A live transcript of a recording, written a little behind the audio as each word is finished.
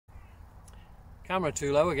Camera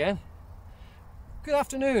too low again. Good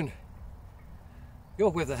afternoon. You're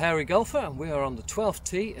with the Hairy Golfer and we are on the 12th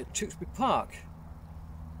tee at Tewkesbury Park.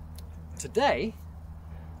 Today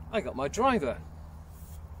I got my driver.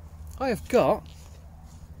 I have got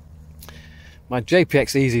my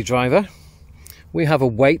JPX Easy driver. We have a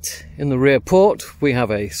weight in the rear port, we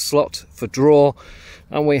have a slot for draw,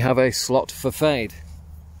 and we have a slot for fade.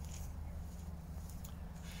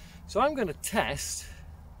 So I'm going to test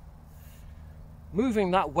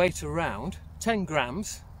moving that weight around 10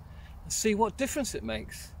 grams and see what difference it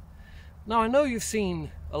makes. Now I know you've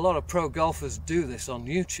seen a lot of pro golfers do this on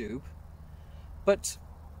YouTube, but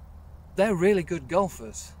they're really good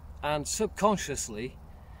golfers and subconsciously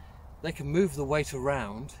they can move the weight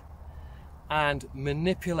around and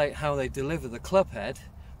manipulate how they deliver the club head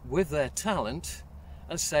with their talent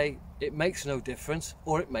and say it makes no difference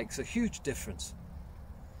or it makes a huge difference.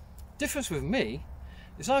 Difference with me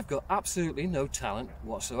is I've got absolutely no talent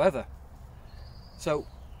whatsoever. So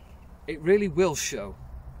it really will show.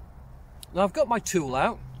 Now I've got my tool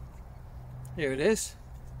out. Here it is.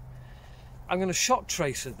 I'm going to shot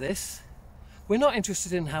tracer this. We're not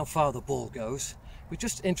interested in how far the ball goes. We're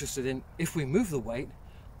just interested in if we move the weight,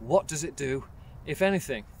 what does it do, if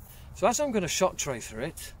anything. So as I'm going to shot tracer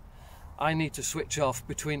it, I need to switch off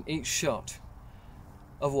between each shot.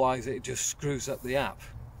 Otherwise it just screws up the app.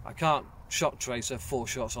 I can't shot tracer 4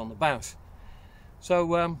 shots on the bounce.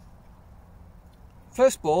 So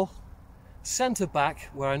first ball, centre back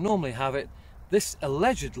where I normally have it. This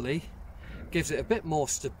allegedly gives it a bit more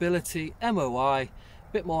stability, MOI,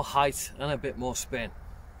 a bit more height and a bit more spin.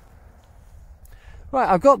 Right,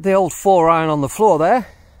 I've got the old 4-iron on the floor there,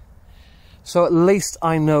 so at least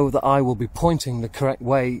I know that I will be pointing the correct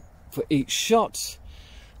way for each shot.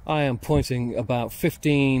 I am pointing about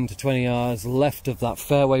 15 to 20 yards left of that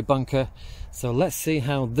fairway bunker, so let's see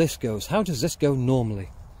how this goes. How does this go normally?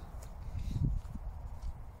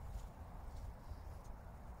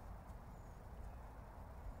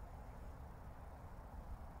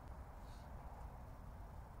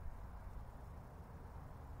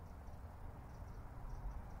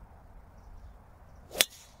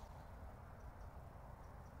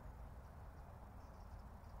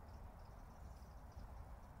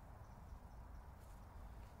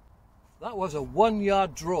 That was a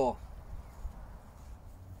 1-yard draw.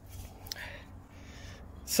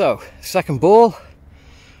 So, second ball,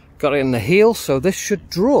 got it in the heel, so this should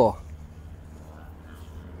draw.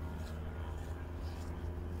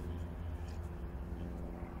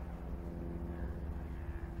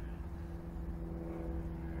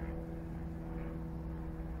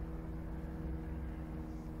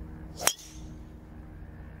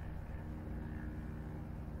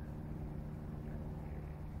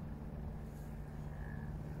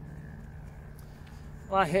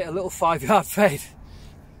 I hit a little 5-yard fade.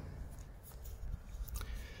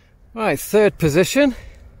 Right, third position.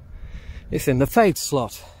 It's in the fade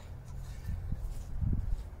slot.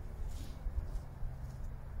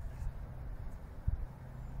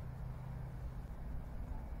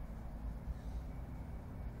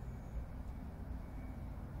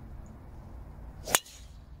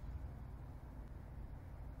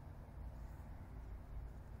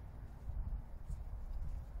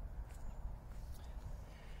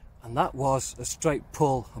 And that was a straight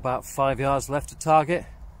pull, about 5 yards left to target.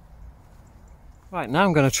 Right, now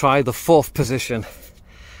I'm going to try the fourth position.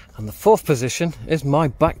 And the fourth position is my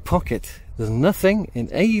back pocket. There's nothing in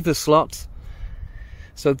either slot.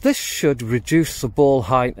 So this should reduce the ball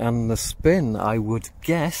height and the spin, I would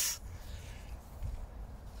guess.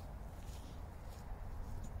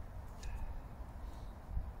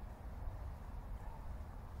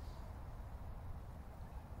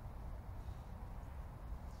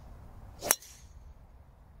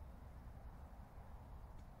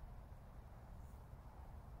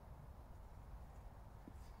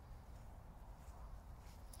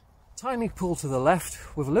 Tiny pull to the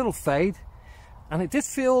left with a little fade, and it did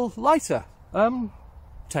feel lighter, 10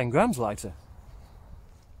 grams lighter.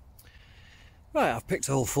 Right, I've picked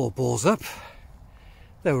all 4 balls up.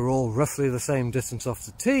 They were all roughly the same distance off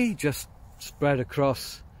the tee, just spread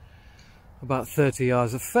across about 30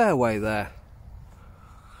 yards of fairway there.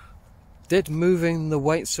 Did moving the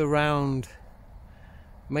weights around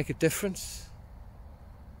make a difference?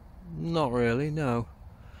 Not really, no.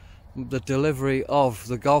 The delivery of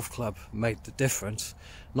the golf club made the difference,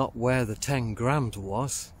 not where the 10 grams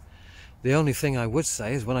was. The only thing I would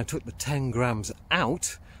say is when I took the 10 grams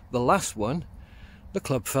out, the last one, the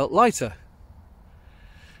club felt lighter.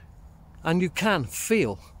 And you can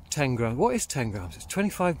feel 10 grams. What is 10 grams? It's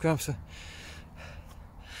 25 grams.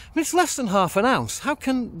 mean, it's less than half an ounce. How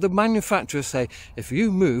can the manufacturer say, if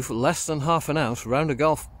you move less than half an ounce around a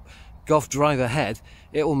golf driver head,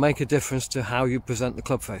 it will make a difference to how you present the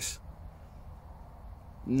club face?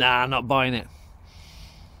 Nah, not buying it.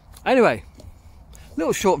 Anyway,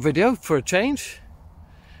 little short video for a change.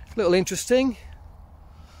 Little interesting.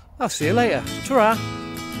 I'll see you later. Ta-ra.